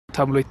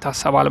ተብሎ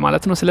ይታሰባል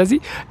ማለት ነው ስለዚህ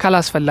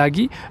ካላስፈላጊ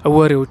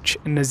ወሬዎች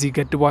እነዚህ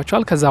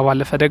ገድቧቸዋል ከዛ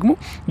ባለፈ ደግሞ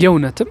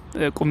የእውነትም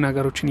ቁም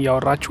ነገሮችን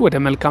ያወራችሁ ወደ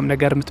መልካም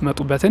ነገር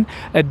የምትመጡበትን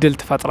እድል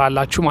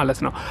ትፈጥራላችሁ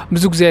ማለት ነው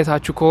ብዙ ጊዜ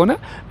አይታችሁ ከሆነ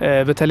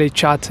በተለይ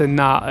ቻት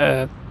እና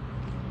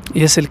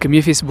የስልክም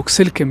የፌስቡክ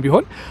ስልክም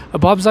ቢሆን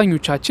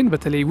በአብዛኞቻችን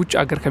በተለይ ውጭ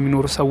ሀገር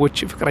ከሚኖሩ ሰዎች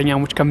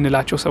ፍቅረኛሞች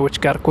ከምንላቸው ሰዎች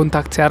ጋር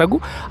ኮንታክት ሲያደርጉ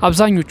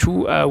አብዛኞቹ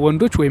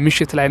ወንዶች ወይ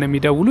ምሽት ላይ ነው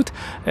የሚደውሉት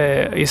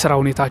የሥራ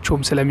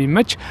ሁኔታቸውም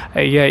ስለሚመች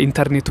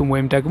የኢንተርኔቱም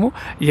ወይም ደግሞ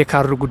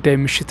የካርድ ጉዳይ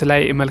ምሽት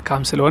ላይ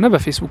መልካም ስለሆነ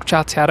በፌስቡክ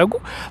ቻት ሲያደርጉ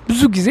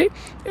ብዙ ጊዜ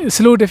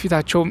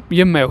ስለወደፊታቸው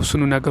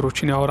የማይወስኑ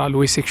ነገሮችን ያወራሉ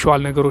ወይ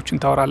ሴክሹዋል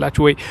ነገሮችን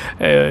ታወራላችሁ ወይ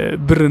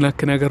ብር ነክ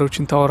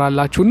ነገሮችን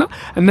ታወራላችሁና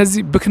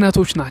እነዚህ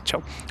ብክነቶች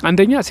ናቸው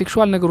አንደኛ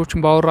ሴክሹዋል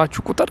ነገሮችን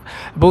ባወራችሁ ቁጥር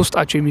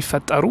በውስጣቸው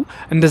የሚፈጠሩ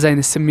እንደዛ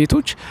አይነት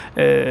ስሜቶች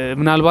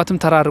ምናልባትም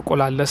ተራርቆ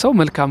ላለ ሰው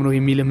መልካም ነው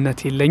የሚል እምነት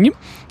የለኝም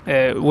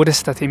ወደ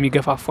ስተት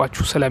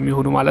የሚገፋፋችሁ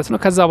ስለሚሆኑ ማለት ነው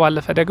ከዛ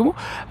ባለፈ ደግሞ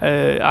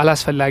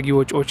አላስፈላጊ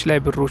ወጪዎች ላይ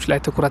ብሮች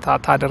ላይ ትኩረት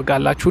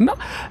ታደርጋላችሁና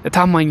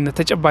ታማኝነት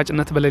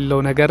ተጨባጭነት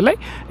በሌለው ነገር ላይ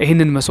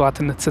ይሄንን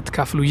መስዋዕትነት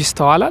ስትከፍሉ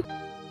ይስተዋላል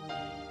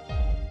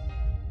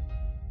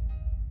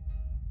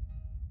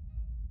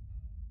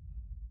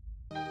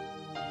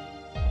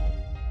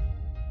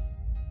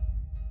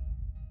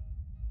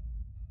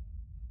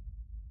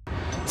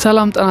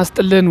ሰላም ጤና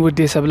ይስጥልን ውድ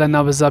የሰብለና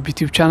በዛብህ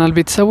ዩቲዩብ ቻናል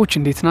ቤተሰቦች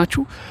እንዴት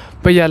ናችሁ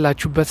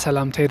በያላችሁበት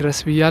ሰላምታ ይድረስ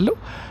ብያለሁ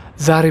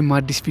ዛሬም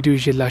አዲስ ቪዲዮ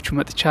ይዤላችሁ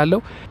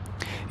መጥቻለሁ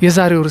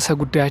የዛሬው ርዕሰ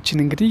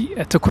ጉዳያችን እንግዲህ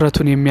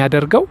ትኩረቱን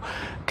የሚያደርገው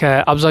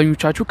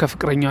ከአብዛኞቻችሁ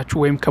ከፍቅረኛችሁ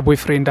ወይም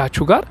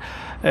ከቦይፍሬንዳችሁ ጋር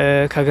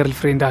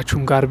ከገርልፍሬንዳችሁ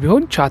ጋር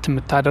ቢሆን ቻት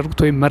የምታደርጉት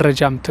ወይ መረጃ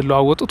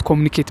የምትለዋወጡት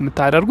ኮሙኒኬት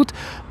የምታደርጉት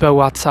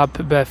በዋትስአፕ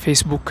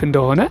በፌስቡክ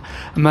እንደሆነ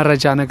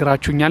መረጃ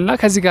ነግራችሁኛልና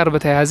ከዚህ ጋር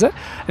በተያያዘ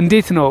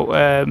እንዴት ነው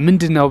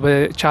ምንድነው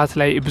በቻት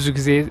ላይ ብዙ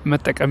ጊዜ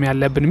መጠቀም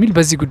ያለብን ሚል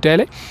በዚህ ጉዳይ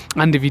ላይ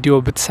አንድ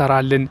ቪዲዮ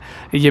ብትሰራልን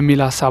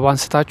የሚል ሐሳብ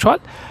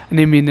አንስታችኋል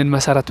እኔም ይሄንን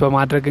መሰረት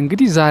በማድረግ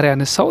እንግዲህ ዛሬ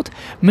ያነሳውት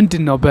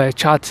ምንድነው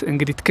በቻት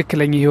እንግዲህ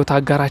ትክክለኛ ህይወት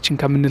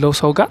አጋራችን ከምንለው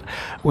ሰው ጋር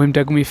ወይም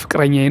ደግሞ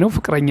ፍቅረኛዬ ነው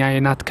ፍቅረኛዬ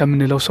ናት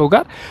ከምንለው ሰው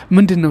ጋር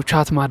ምንድነው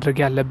ቻት ማድረግ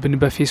ያለብን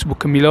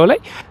በፌስቡክ የሚለው ላይ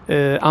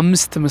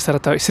 6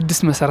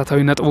 መሰረታዊ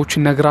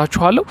ነጥቦችን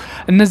ነግራችኋለሁ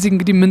እነዚህ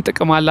እንግዲህ ምን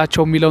ጥቅም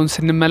አላቸው የሚለውን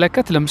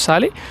ስንመለከት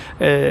ለምሳሌ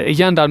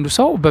እያንዳንዱ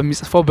ሰው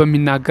በሚጽፈው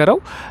በሚናገረው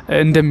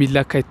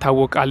እንደሚለካ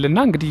ይታወቃልና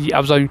እንግዲህ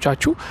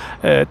አብዛኞቻችሁ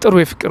ጥሩ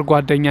የፍቅር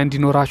ጓደኛ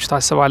እንዲኖራችሁ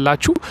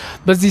ታስባላችሁ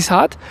በዚህ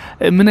ሰዓት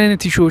ምን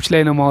አይነት ኢሹዎች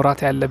ላይ ነው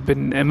ማውራት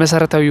ያለብን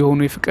መሰረታዊ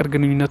የሆኑ የፍቅር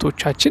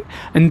ግንኙነቶቻችን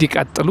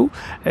እንዲቀጥሉ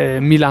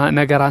ሚላ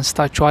ነገር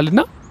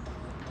አንስታችኋልና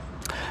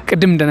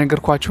ቅድም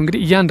እንደነገርኳችሁ እንግዲህ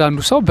እያንዳንዱ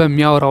ሰው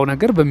በሚያወራው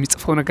ነገር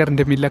በሚጽፈው ነገር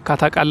እንደሚለካ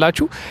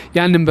ታውቃላችሁ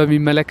ያንን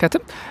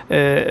በሚመለከትም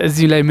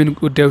እዚህ ላይ ምን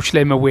ጉዳዮች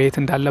ላይ መወያየት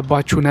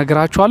እንዳለባችሁ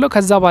ነግራችኋለሁ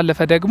ከዛ ባለፈ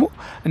ደግሞ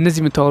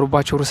እነዚህ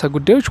የምታወሩባቸው ርዕሰ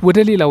ጉዳዮች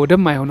ወደ ሌላ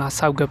ወደማይሆን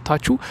ሐሳብ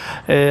ገብታችሁ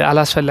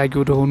አላስፈላጊ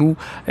ወደ ሆኑ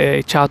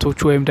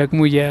ቻቶች ወይም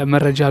ደግሞ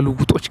የመረጃ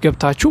ልውውጦች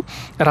ገብታችሁ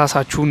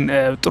ራሳችሁን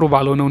ጥሩ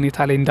ባልሆነ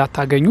ሁኔታ ላይ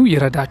እንዳታገኙ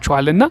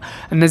ይረዳችኋልና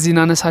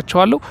እነዚህን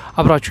አነሳችኋለሁ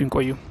አብራችሁን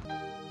ቆዩ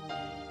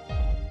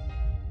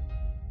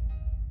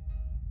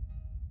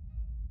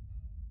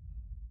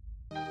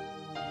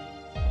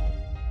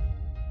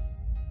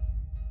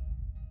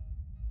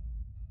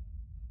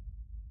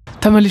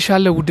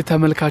ተመልሻለሁ ውድ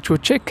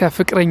ተመልካቾቼ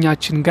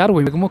ከፍቅረኛችን ጋር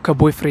ወይ ደግሞ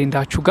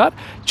ከቦይፍሬንዳችሁ ጋር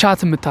ቻት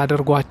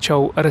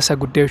የምታደርጓቸው ርዕሰ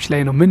ጉዳዮች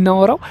ላይ ነው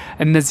ምናወራው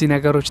እነዚህ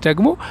ነገሮች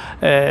ደግሞ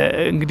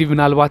እንግዲህ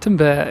ምናልባትም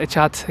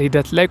በቻት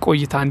ሂደት ላይ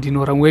ቆይታ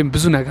እንዲኖረን ወይም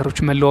ብዙ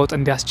ነገሮች መለዋወጥ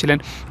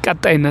እንዲያስችለን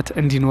ቀጣይነት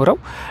እንዲኖረው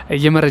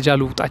የመረጃ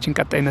ልውውጣችን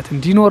ቀጣይነት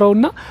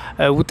እንዲኖረውና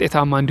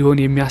ውጤታማ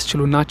እንዲሆን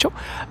የሚያስችሉ ናቸው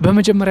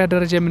በመጀመሪያ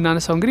ደረጃ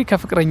የምናነሳው እንግዲህ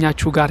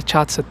ከፍቅረኛችሁ ጋር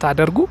ቻት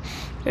ስታደርጉ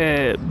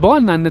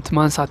በዋናነት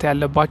ማንሳት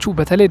ያለባችሁ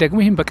በተለይ ደግሞ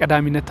ይሄን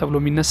በቀዳሚነት ተብሎ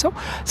የሚነሳው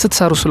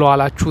ስትሰሩ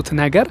ስለዋላችሁት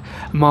ነገር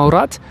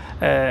ማውራት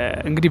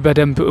እንግዲህ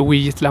በደንብ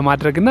ውይይት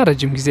ለማድረግና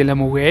ረጅም ጊዜ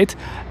ለመወያየት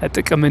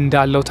ጥቅም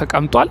እንዳለው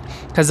ተቀምጧል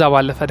ከዛ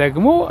ባለፈ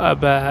ደግሞ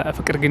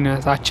በፍቅር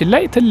ግንኙነታችን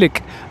ላይ ትልቅ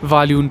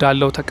ቫልዩ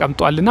እንዳለው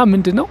ተቀምጧልና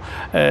ምንድነው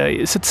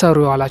ስትሰሩ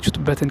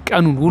የዋላችሁበትን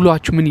ቀኑን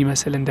ውሏችሁ ምን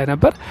ይመስል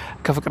እንደነበር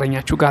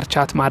ከፍቅረኛችሁ ጋር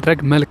ቻት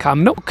ማድረግ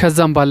መልካም ነው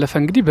ከዛም ባለፈ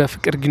እንግዲህ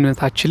በፍቅር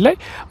ግንኙነታችን ላይ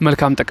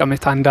መልካም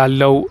ጠቀሜታ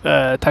እንዳለው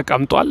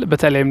ተቀምጧል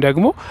በተለይም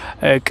ደግሞ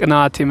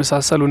ቅናት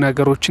የመሳሰሉ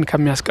ነገሮችን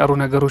ከሚያስቀሩ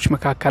ነገሮች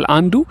መካከል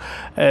አንዱ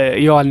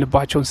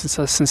የዋልንባቸውን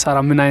ስንሰራ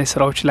ምን አይነት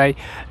ስራዎች ላይ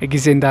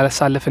ጊዜ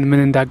እንዳለሳለፍን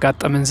ምን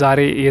እንዳጋጠመን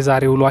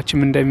የዛሬ ውሏችን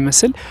ምን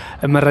እንደሚመስል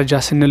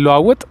መረጃ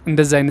ስንለዋወጥ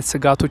እንደዛ አይነት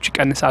ስጋቶች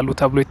ይቀንሳሉ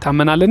ተብሎ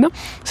ይታመናልና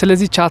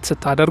ስለዚህ ቻት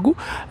ስታደርጉ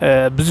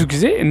ብዙ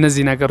ጊዜ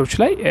እነዚህ ነገሮች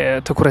ላይ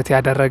ትኩረት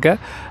ያደረገ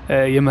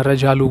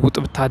የመረጃ ልውውጥ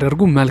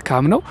ብታደርጉ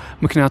መልካም ነው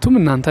ምክንያቱም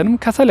እናንተንም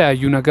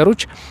ከተለያዩ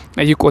ነገሮች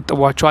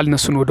ይቆጥቧቸዋል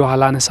እነሱን ወደ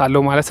ኋላ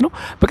አነሳለሁ ማለት ነው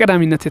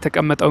በቀዳሚነት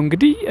የተቀመጠው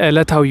እንግዲህ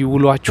ዕለታዊ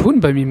ውሏችሁን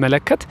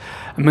በሚመለከት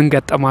ምን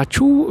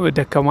ገጠማችሁ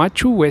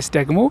ደከማችሁ ወይስ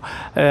ደግሞ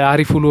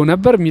አሪፍ ውሎ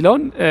ነበር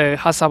የሚለውን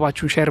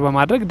ሐሳባችሁን ሼር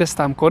በማድረግ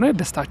ደስታም ከሆነ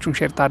ደስታችሁን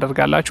ሼር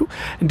ታደርጋላችሁ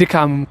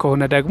ድካምም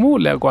ከሆነ ደግሞ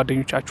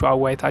ለጓደኞቻችሁ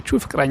አዋይታችሁ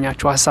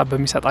ፍቅረኛችሁ ሐሳብ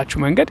በሚሰጣችሁ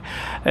መንገድ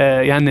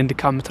ያንን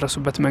ድካም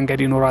ምትረሱበት መንገድ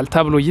ይኖራል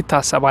ተብሎ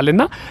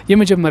ይታሰባልና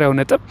የመጀመሪያው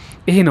ነጥብ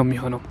ይሄ ነው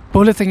የሚሆነው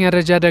በሁለተኛ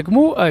ደረጃ ደግሞ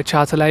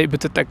ቻት ላይ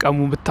ብትጠቀሙ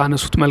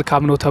ብታነሱት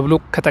መልካም ነው ተብሎ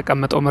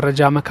ከተቀመጠው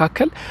መረጃ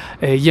መካከል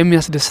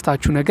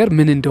የሚያስደስታችሁ ነገር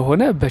ምን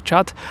እንደሆነ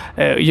በቻት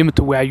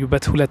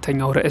የምትወያዩበት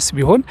ሁለተኛው ርዕስ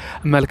ቢሆን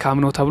መልካም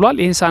ነው ተብሏል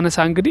ይሄን ሳነሳ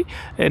እንግዲህ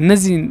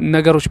እነዚህ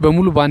ነገሮች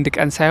በሙሉ በአንድ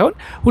ቀን ሳይሆን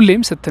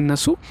ሁሌም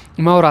ስትነሱ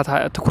ማውራት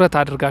ትኩረት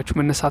አድርጋችሁ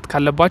መነሳት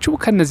ካለባችሁ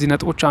ከነዚህ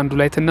ነጥቦች አንዱ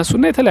ላይ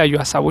ተነሱና የተለያዩ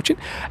ሐሳቦችን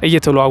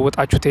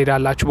እየተለዋወጣችሁ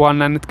ትሄዳላችሁ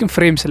በዋናነት ግን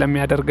ፍሬም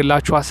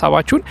ስለሚያደርግላችሁ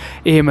ሐሳባችሁን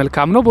ይሄ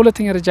መልካም ነው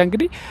በሁለተኛ ደረጃ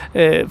እንግዲህ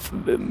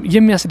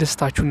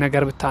የሚያስደስታችሁ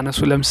ነገር ብታነሱ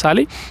ለምሳሌ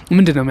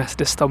ምንድነው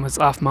የሚያስደስተው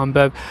መጽሐፍ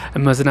ማንበብ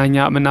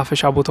መዝናኛ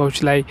መናፈሻ ቦታዎች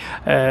ላይ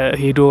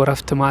ሄዶ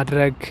ረፍት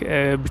ማድረግ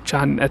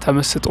ብቻን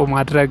ተመስጦ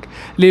ማድረግ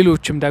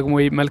ሌሎችም ደግሞ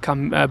መልካም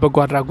በጎ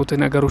አድራጎት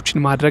ነገሮችን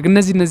ማድረግ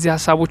እነዚህ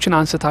ሐሳቦችን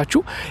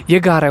አንስታችሁ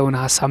የጋራ የሆነ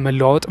ሐሳብ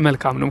መለዋወጥ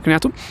መልካም ነው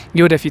ምክንያቱም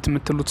የወደፊት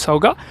የምትሉት ሰው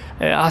ጋር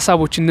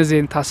ሐሳቦች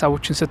እነዚህን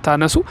ሐሳቦችን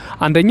ስታነሱ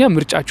አንደኛ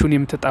ምርጫችሁን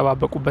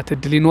የምትጠባበቁበት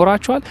እድል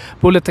ይኖራችኋል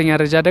በሁለተኛ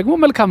ደረጃ ደግሞ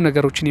መልካም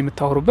ነገሮችን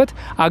የምታወሩበት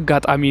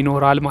አጋጣሚ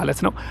ይኖራል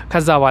ማለት ነው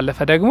ከዛ ባለፈ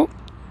ደግሞ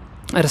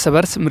እርስ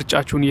በርስ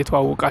ምርጫችሁን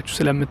እየተዋወቃችሁ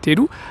ስለምትሄዱ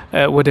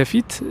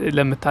ወደፊት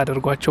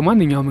ለምታደርጓቸው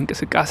ማንኛውም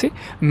እንቅስቃሴ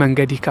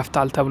መንገድ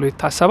ይከፍታል ተብሎ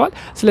ይታሰባል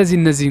ስለዚህ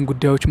እነዚህን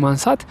ጉዳዮች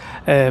ማንሳት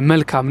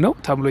መልካም ነው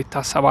ተብሎ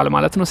ይታሰባል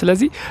ማለት ነው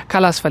ስለዚህ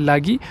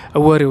ካላስፈላጊ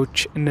ወሬዎች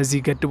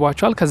እነዚህ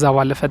ገድቧቸዋል ከዛ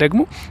ባለፈ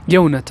ደግሞ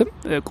የእውነትም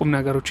ቁም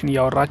ነገሮችን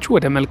ያወራችሁ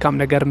ወደ መልካም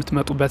ነገር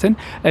የምትመጡበትን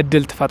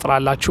እድል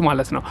ትፈጥራላችሁ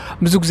ማለት ነው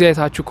ብዙ ጊዜ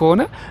አይታችሁ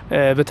ከሆነ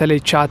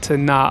በተለይ ቻት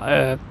እና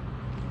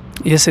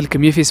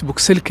የስልክም የፌስቡክ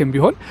ስልክም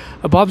ቢሆን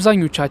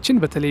በአብዛኞቻችን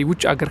በተለይ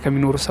ውጭ ሀገር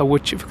ከሚኖሩ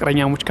ሰዎች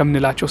ፍቅረኛሞች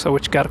ከምንላቸው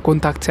ሰዎች ጋር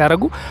ኮንታክት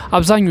ሲያደርጉ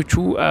አብዛኞቹ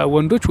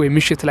ወንዶች ወይ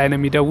ምሽት ላይ ነው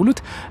የሚደውሉት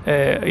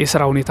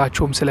የሥራ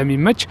ሁኔታቸውም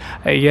ስለሚመች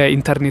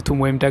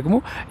የኢንተርኔቱም ወይም ደግሞ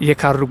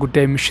የካርድ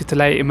ጉዳይ ምሽት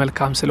ላይ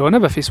መልካም ስለሆነ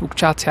በፌስቡክ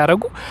ቻት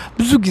ሲያደርጉ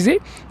ብዙ ጊዜ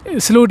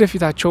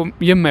ስለወደፊታቸው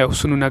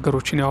የማይወስኑ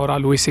ነገሮችን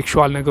ያወራሉ ወይ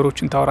ሴክሹዋል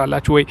ነገሮችን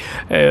ታወራላችሁ ወይ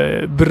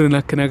ብር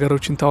ነክ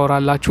ነገሮችን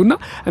ታወራላችሁና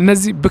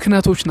እነዚህ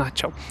ብክነቶች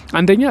ናቸው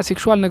አንደኛ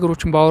ሴክሹዋል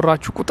ነገሮችን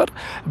ባወራችሁ ቁጥር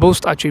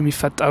በውስጣቸው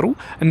የሚፈጠሩ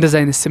እንደዛ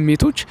አይነት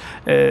ስሜቶች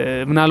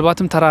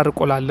ምናልባትም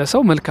ተራርቆ ላለ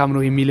ሰው መልካም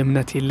ነው የሚል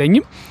እምነት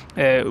የለኝም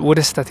ወደ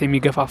ስተት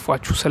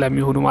የሚገፋፋችሁ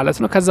ስለሚሆኑ ማለት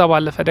ነው ከዛ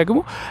ባለፈ ደግሞ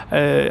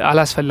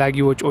አላስፈላጊ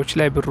ወጪዎች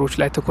ላይ ብሮች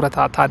ላይ ትኩረት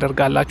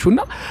ታደርጋላችሁና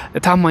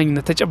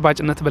ታማኝነት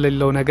ተጨባጭነት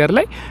በሌለው ነገር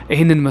ላይ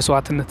ይሄንን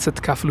መስዋዕትነት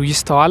ስትከፍሉ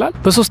ይስተዋላል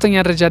በሶስተኛ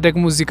ደረጃ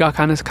ደግሞ እዚህ ጋር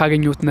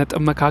ካገኘሁት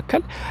ነጥብ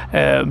መካከል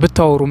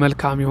ብታወሩ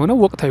መልካም የሆነ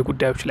ወቅታዊ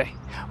ጉዳዮች ላይ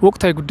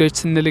ወቅታዊ ጉዳዮች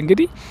ስንል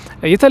እንግዲህ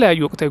የተለያዩ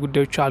ወቅታዊ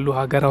ጉዳዮች አሉ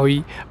ሀገራዊ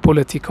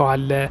ፖለቲካው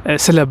አለ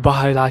ስለ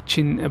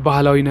ባህላችን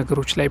ባህላዊ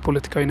ነገሮች ላይ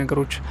ፖለቲካዊ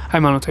ነገሮች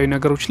ሃይማኖታዊ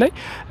ነገሮች ላይ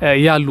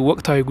ያሉ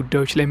ወቅታዊ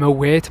ጉዳዮች ላይ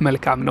መወያየት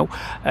መልካም ነው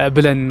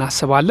ብለን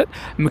እናስባለን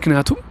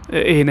ምክንያቱም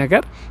ይሄ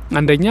ነገር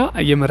አንደኛ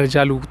የመረጃ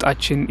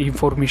ልውጣችን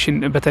ኢንፎርሜሽን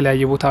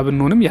በተለያየ ቦታ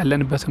ብንሆንም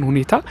ያለንበትን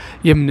ሁኔታ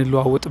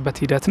የምንለዋወጥበት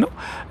ሂደት ነው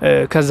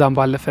ከዛም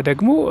ባለፈ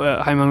ደግሞ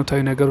ሃይማኖታዊ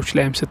ነገሮች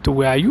ላይም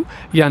ስትወያዩ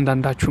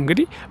ያንዳንዳችሁ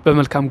እንግዲህ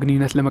በመልካም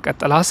ግንኙነት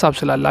ለመቀጠል ሐሳብ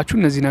ስላላችሁ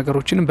እነዚህ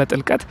ነገሮችን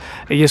በጥልቀት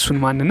የሱን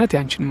ማንነት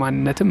ያንቺን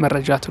ማንነትን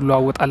መረጃ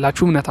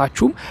ትለዋወጣላችሁ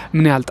እምነታችሁም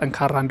ምን ያህል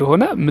ጠንካራ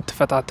እንደሆነ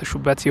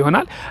የምትፈታተሹበት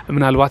ይሆናል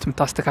ምናልባት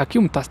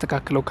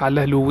የምታስተካክለው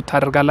ካለ ልውውጥ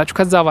ታደርጋላችሁ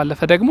ከዛ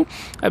ባለፈ ደግሞ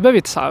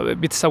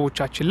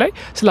በቤተሰቦቻችን ላይ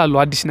ስላሉ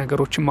አዲስ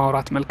ነገሮችን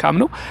ማውራት መልካም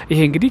ነው ይሄ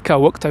እንግዲህ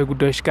ከወቅታዊ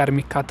ጉዳዮች ጋር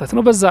የሚካተት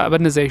ነው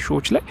በእነዚህ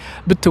ሾዎች ላይ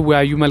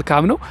ብትወያዩ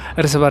መልካም ነው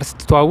እርስ በርስ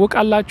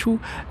ትተዋወቃላችሁ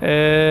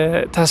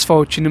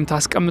ተስፋዎችንም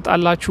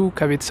ታስቀምጣላችሁ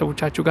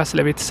ከቤተሰቦቻችሁ ጋር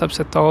ስለ ቤተሰብ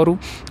ስታወሩ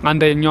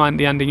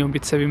አንደኛው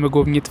ቤተሰብ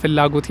የመጎብኘት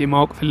ፍላጎት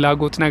የማወቅ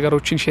ፍላጎት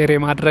ነገሮችን ሼር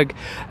ማድረግ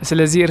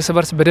ስለዚህ እርስ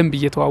በርስ በደንብ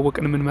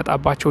እየተዋወቅን ምን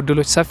መጣባቸው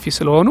ድሎች ሰፊ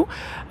ስለሆኑ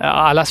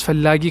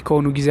አላስፈላጊ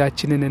ከሆኑ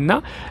ጊዜያችንን እና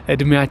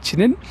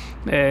እድሜያችንን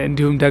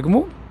እንዲሁም ደግሞ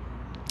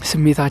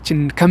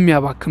ስሜታችንን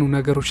ከሚያባክኑ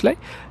ነገሮች ላይ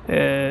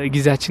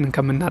ጊዜያችንን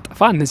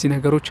ከመናጠፋ እነዚህ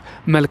ነገሮች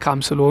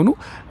መልካም ስለሆኑ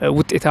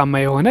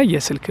ውጤታማ የሆነ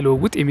የስልክ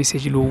ልውውጥ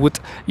የሜሴጅ ልውውጥ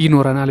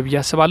ይኖረናል ብዬ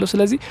አስባለሁ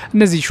ስለዚህ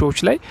እነዚህ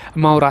ሾዎች ላይ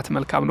ማውራት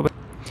መልካም ነው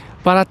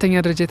በአራተኛ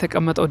ደረጃ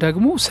የተቀመጠው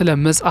ደግሞ ስለ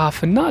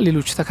መጽሐፍና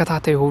ሌሎች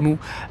ተከታታይ ሆኑ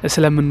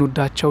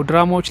ስለምንወዳቸው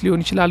ድራማዎች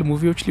ሊሆን ይችላል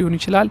ሙቪዎች ሊሆን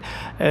ይችላል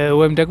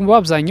ወይም ደግሞ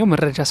በአብዛኛው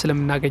መረጃ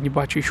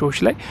ስለምናገኝባቸው ሾዎች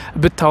ላይ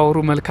ብታወሩ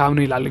መልካም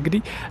ነው ይላል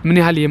እንግዲህ ምን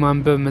ያህል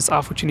የማንበብ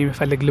መጽሐፎችን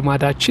የሚፈልግ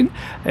ልማዳችን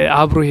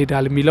አብሮ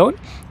ይሄዳል የሚለውን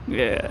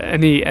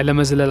እኔ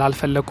ለመዝለል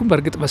አልፈለኩም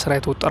በርግጥ በስራ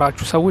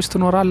የተወጠራችሁ ሰዎች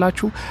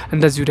ትኖራላችሁ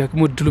እንደዚሁ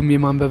ደግሞ እድሉም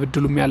የማንበብ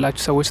እድሉም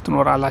ያላችሁ ሰዎች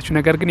ትኖራላችሁ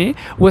ነገር ግን ይሄ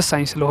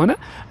ወሳኝ ስለሆነ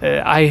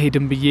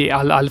አይሄድም ብዬ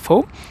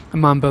አልፈው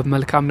ማንበብ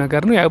መልካም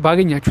ነገር ነው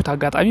ባገኛችሁት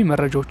አጋጣሚ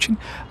መረጃዎችን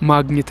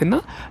ማግኘትና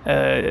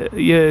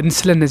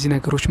ስለነዚህ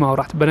ነገሮች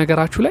ማውራት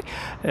በነገራችሁ ላይ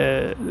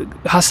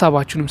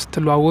ሐሳባችሁንም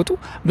ስትለዋወጡ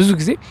ብዙ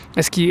ጊዜ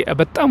እስኪ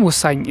በጣም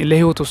ወሳኝ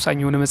ለህይወት ወሳኝ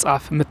የሆነ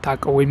መጽሐፍ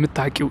ምታቀው ወይ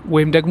ምታቂው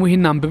ወይም ደግሞ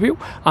ይሄን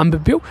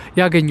አንብቤው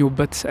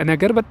ያገኙበት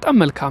ነገር በጣም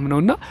መልካም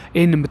ነውና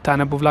ይሄን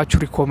ብታነቡ ብላችሁ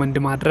ሪኮመንድ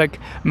ማድረግ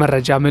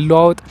መረጃ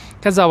መለዋወጥ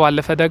ከዛ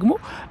ባለፈ ደግሞ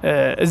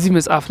እዚህ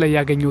መጽሐፍ ላይ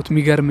ያገኙት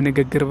ሚገርም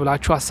ንግግር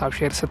ብላችሁ ሐሳብ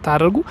ሼር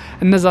ስታደርጉ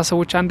እነዛ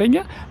ሰዎች አንደኛ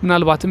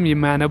ምናልባትም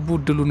የማያነቡ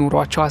ድሉ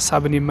ኑሯቸው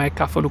ሐሳብን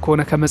የማይካፈሉ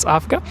ከሆነ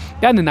ከመጽሐፍ ጋር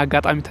ያንን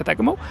አጋጣሚ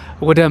ተጠቅመው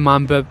ወደ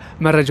ማንበብ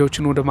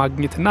መረጃዎችን ወደ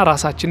ማግኘትና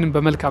ራሳችንን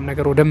በመልካም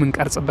ነገር ወደ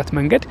ምንቀርጽበት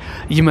መንገድ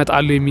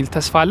ይመጣሉ የሚል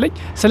ተስፋ አለኝ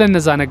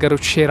ስለነዛ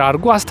ነገሮች ሼር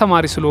አድርጉ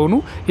አስተማሪ ስለሆኑ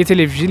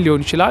የቴሌቪዥን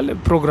ሊሆን ይችላል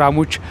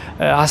ፕሮግራሞች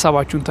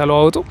ሐሳባችሁን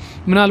ተለዋወጡ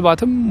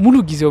ምናልባትም ሙሉ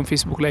ጊዜውን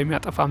ፌስቡክ ላይ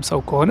የሚያጠፋም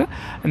ሰው ከሆነ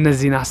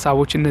እነዚህን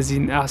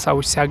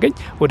ሐሳቦች ሲያገኝ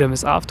ወደ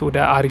መጽሐፍት ወደ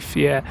አሪፍ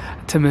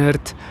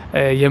የትምህርት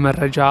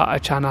የመረጃ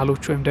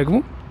ቻናሎች ወይም ደግሞ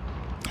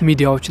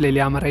ሚዲያዎች ላይ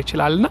ሊያመራ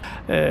ይችላልና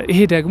ይሄ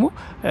ደግሞ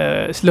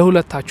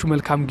ስለሁለታችሁ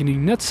መልካም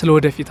ግንኙነት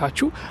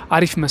ስለወደፊታችሁ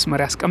አሪፍ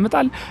መስመር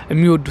ያስቀምጣል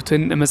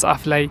የሚወዱትን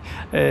መጽሐፍ ላይ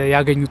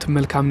ያገኙትን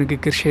መልካም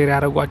ንግግር ሼር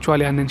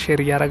ያረጋችኋል ያንን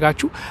ሼር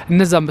ያረጋችሁ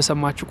እነዛን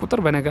በሰማችሁ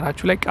ቁጥር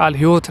በነገራችሁ ላይ ቃል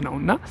ህይወት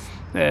ነውና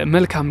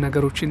መልካም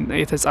ነገሮችን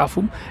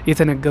የተጻፉም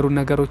የተነገሩ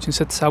ነገሮችን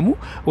ስትሰሙ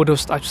ወደ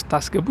ውስጣችሁ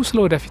ስታስገቡ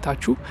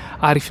ስለወደፊታችሁ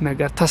አሪፍ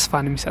ነገር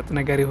ተስፋን የሚሰጥ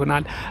ነገር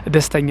ይሆናል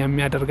ደስተኛ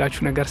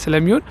የሚያደርጋችሁ ነገር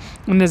ስለሚሆን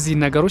እነዚህ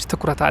ነገሮች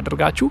ትኩረት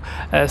አድርጋችሁ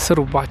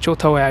ስሩባቸው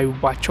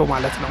ተወያዩባቸው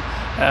ማለት ነው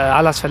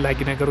አላስፈላጊ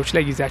ነገሮች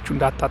ላይ ጊዜያችሁ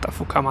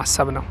እንዳታጠፉ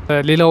ከማሰብ ነው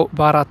ሌላው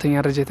በአራተኛ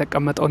ደረጃ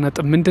የተቀመጠው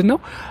ነጥብ ምንድነው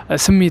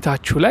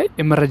ስሜታችሁ ላይ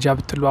መረጃ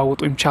ብትለዋወጡ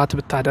ወይም ቻት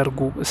ብታደርጉ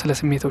ስለ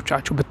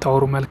ስሜቶቻችሁ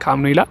ብታወሩ መልካም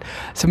ነው ይላል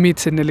ስሜት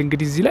ስንል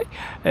እንግዲህ እዚህ ላይ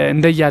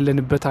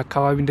እንደያለንበት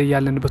አካባቢ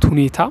እንደያለንበት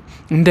ሁኔታ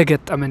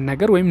እንደገጠመን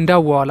ነገር ወይም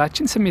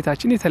እንዳዋዋላችን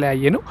ስሜታችን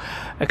የተለያየ ነው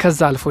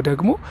ከዛ አልፎ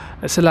ደግሞ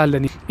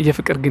ስላለን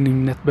የፍቅር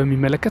ግንኙነት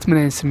በሚመለከት ምን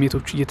አይነት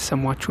ስሜቶች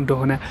እየተሰማችሁ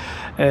እንደሆነ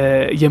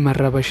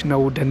የመረበሽ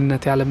ነው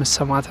ደህንነት ያለ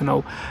መሰማት ነው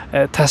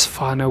ተስፋ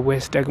ነው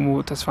ወይስ ደግሞ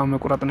ተስፋ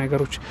መቁረጥ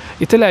ነገሮች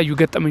የተለያዩ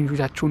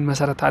ገጠመኞቻችሁን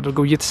መሰረት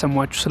አድርገው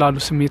እየተሰማችሁ ስላሉ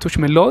ስሜቶች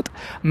መለዋወጥ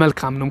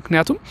መልካም ነው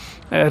ምክንያቱም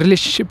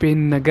ሪሌሽንሺፕ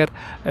ይሄን ነገር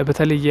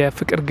በተለይ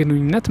የፍቅር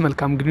ግንኙነት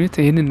መልካም ግንኙነት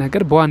ይሄን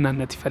ነገር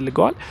በዋናነት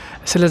ይፈልጋል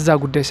ስለዛ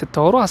ጉዳይ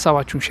ስታወሩ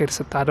ሐሳባችሁን ሼር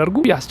ስታደርጉ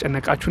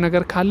ያስጨነቃችሁ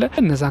ነገር ካለ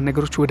እነዛ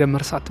ነገሮች ወደ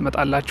መርሳት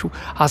ተመጣላችሁ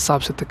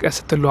ሐሳብ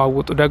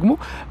ስትለዋወጡ ደግሞ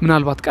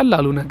ምናልባት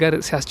ቀላሉ ነገር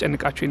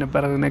ሲያስጨንቃችሁ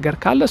የነበረ ነገር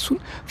ካለ እሱን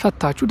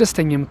ፈታችሁ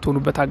ደስተኛ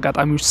የምትሆኑበት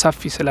አጋጣሚዎች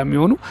ሰፊ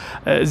ስለሚሆኑ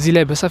እዚህ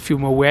ላይ በሰፊው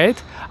መወያየት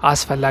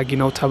አስፈላጊ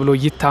ነው ተብሎ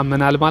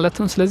ይታመናል ማለት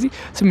ነው ስለዚህ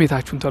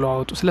ስሜታችሁን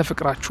ተለዋወጡ ስለ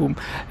ፍቅራችሁም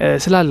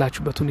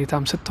ስላላችሁበት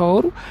ሁኔታም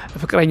ስታወሩ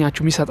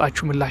ፍቅረኛችሁ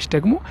የሚሰጣችሁ ምላሽ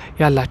ደግሞ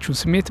ያላችሁን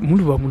ስሜት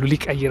ሙሉ በሙሉ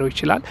ሊቀይረው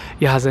ይችላል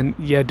የሐዘን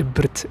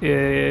የድብርት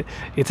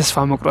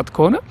የተስፋ መቁረጥ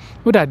ከሆነ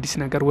ወደ አዲስ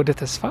ነገር ወደ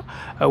ተስፋ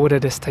ወደ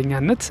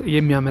ደስተኛነት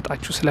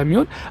የሚያመጣችሁ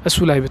ስለሚሆን እሱ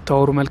ላይ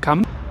ብታወሩ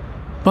መልካም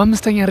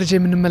በአምስተኛ ደረጃ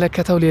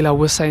የምንመለከተው ሌላ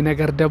ወሳኝ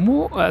ነገር ደግሞ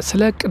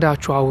ስለ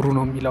እቅዳችሁ አውሩ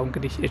ነው የሚለው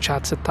እንግዲህ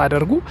የቻት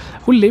ስታደርጉ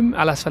ሁሌም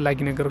አላስፈላጊ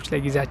ነገሮች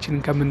ላይ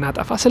ጊዜያችንን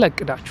ከምናጠፋ ስለ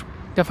እቅዳችሁ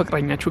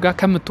ከፍቅረኛችሁ ጋር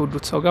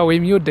ከምትወዱት ሰው ጋር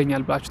ወይም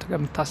ይወደኛል ብላችሁ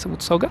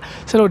ከምታስቡት ሰው ጋር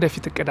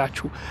ስለወደፊት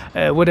እቅዳችሁ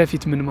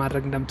ወደፊት ምን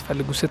ማድረግ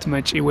እንደምትፈልጉ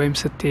ስትመጪ ወይም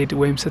ስትሄድ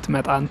ወይም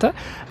ስትመጣ አንተ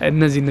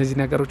እነዚህ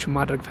ነገሮችን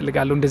ማድረግ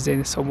ፈልጋለሁ እንደዚህ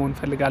አይነት ሰው መሆን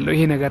ፈልጋለሁ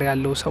ይሄ ነገር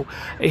ያለው ሰው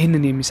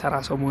ይሄንን የሚሰራ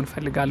ሰው መሆን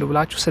ፈልጋለሁ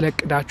ብላችሁ ስለ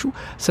እቅዳችሁ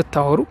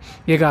ስታወሩ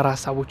የጋራ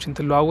ሐሳቦችን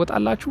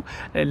ትለዋወጣላችሁ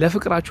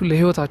ለፍቅራችሁ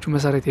ለህይወታችሁ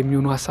መሰረት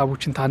የሚሆኑ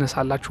ሐሳቦችን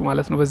ታነሳላችሁ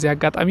ማለት ነው በዚህ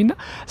አጋጣሚና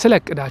ስለ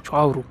እቅዳችሁ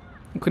አውሩ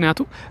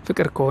ምክንያቱም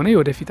ፍቅር ከሆነ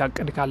ወደፊት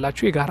አቅድ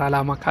ካላችሁ የጋራ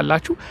አላማ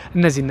ካላችሁ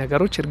እነዚህ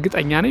ነገሮች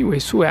እርግጠኛ ነኝ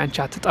ወይሱ ወይ አንቺ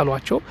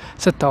አትጣሏቸው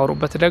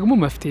ስታወሩበት ደግሞ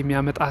መፍትሄ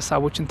የሚያመጣ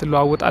ሐሳቦችን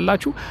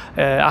ትለዋወጣላችሁ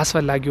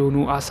አስፈላጊ የሆኑ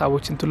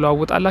ሐሳቦችን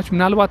ትለዋወጣላችሁ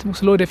ምናልባት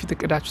ስለወደፊት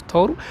እቅዳችሁ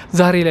ታወሩ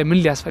ዛሬ ላይ ምን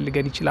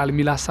ሊያስፈልገን ይችላል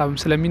ሚል ሐሳብም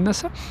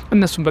ስለሚነሳ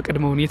እነሱም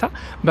በቅድመ ሁኔታ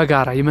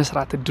በጋራ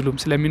የመስራት እድሉም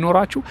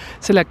ስለሚኖራችሁ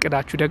ስለ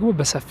እቅዳችሁ ደግሞ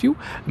በሰፊው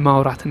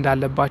ማውራት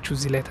እንዳለባችሁ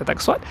እዚህ ላይ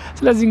ተጠቅሷል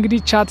ስለዚህ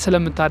እንግዲህ ቻት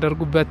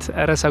ስለምታደርጉበት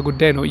ርዕሰ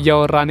ጉዳይ ነው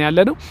እያወራን ያለ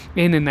ነው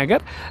ይሄንን ነገር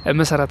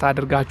መሰረት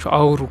አድርጋችሁ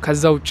አውሩ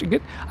ከዛ ውጪ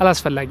ግን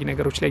አላስፈላጊ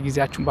ነገሮች ላይ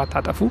ጊዜያችሁን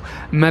ባታጠፉ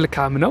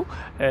መልካም ነው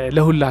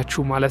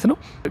ለሁላችሁ ማለት ነው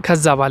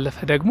ከዛ ባለፈ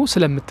ደግሞ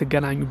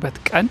ስለምትገናኙበት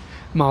ቀን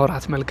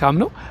ማውራት መልካም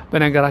ነው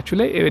በነገራችሁ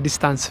ላይ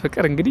ዲስታንስ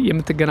ፍቅር እንግዲህ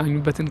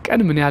የምትገናኙበትን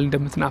ቀን ምን ያህል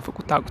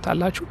እንደምትናፍቁት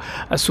ታውቁታላችሁ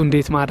እሱ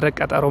እንዴት ማድረግ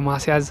ቀጠሮ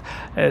ማስያዝ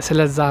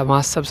ስለዛ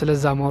ማሰብ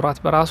ስለዛ ማውራት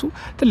በራሱ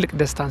ትልቅ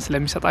ደስታን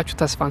ስለሚሰጣችሁ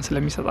ተስፋን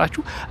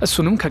ስለሚሰጣችሁ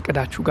እሱንም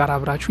ከቅዳችሁ ጋር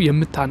አብራችሁ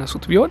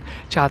የምታነሱት ቢሆን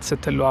ቻት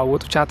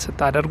ስትለዋወጡ ቻት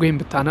ስታደርጉ ይሄን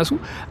ብታነሱ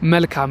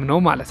መልካም ነው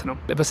ማለት ነው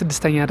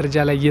በስድስተኛ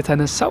ደረጃ ላይ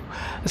የተነሳው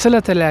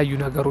ስለተለያዩ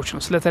ነገሮች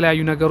ነው ስለተለያዩ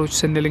ነገሮች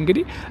ስንል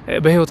እንግዲህ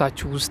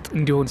በህይወታችሁ ውስጥ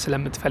እንዲሆን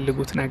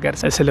ስለምትፈልጉት ነገር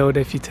ስለ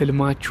ወደፊት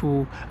ህልማችሁ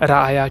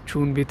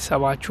ራእያችሁን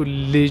ቤተሰባችሁ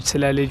ልጅ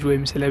ስለ ልጅ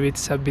ወይም ስለ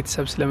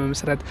ቤተሰብ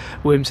ስለመመስረት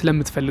ወይም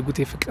ስለምትፈልጉት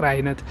የፍቅር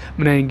አይነት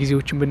ምን አይነት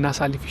ጊዜዎችን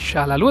ብናሳልፍ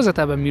ይሻላል ወዘተ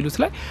በሚሉት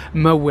ላይ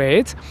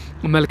መወያየት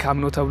መልካም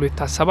ነው ተብሎ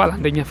ይታሰባል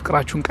አንደኛ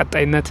ፍቅራችሁን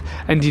ቀጣይነት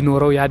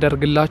እንዲኖረው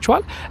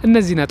ያደርግላችኋል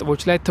እነዚህ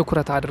ነጥቦች ላይ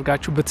ትኩረት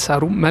አድርጋችሁ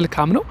ብትሰሩ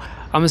መልካም ነው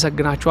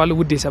አመሰግናችኋለሁ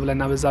ውድ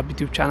የሰብለና በዛብህ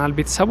ዩቲዩብ ቻናል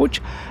ቤተሰቦች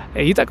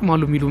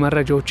ይጠቅማሉ የሚሉ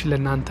መረጃዎችን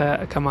ለናንተ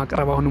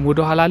ከማቅረብ አሁንም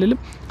ወደ ኋላ አልልም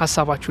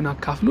ሐሳባችሁን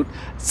አካፍሉን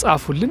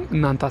ጻፉልን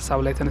እናንተ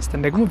ሐሳብ ላይ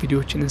ተነስተን ደግሞ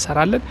ቪዲዮዎችን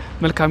እንሰራለን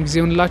መልካም ጊዜ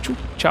ይሁንላችሁ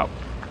ቻው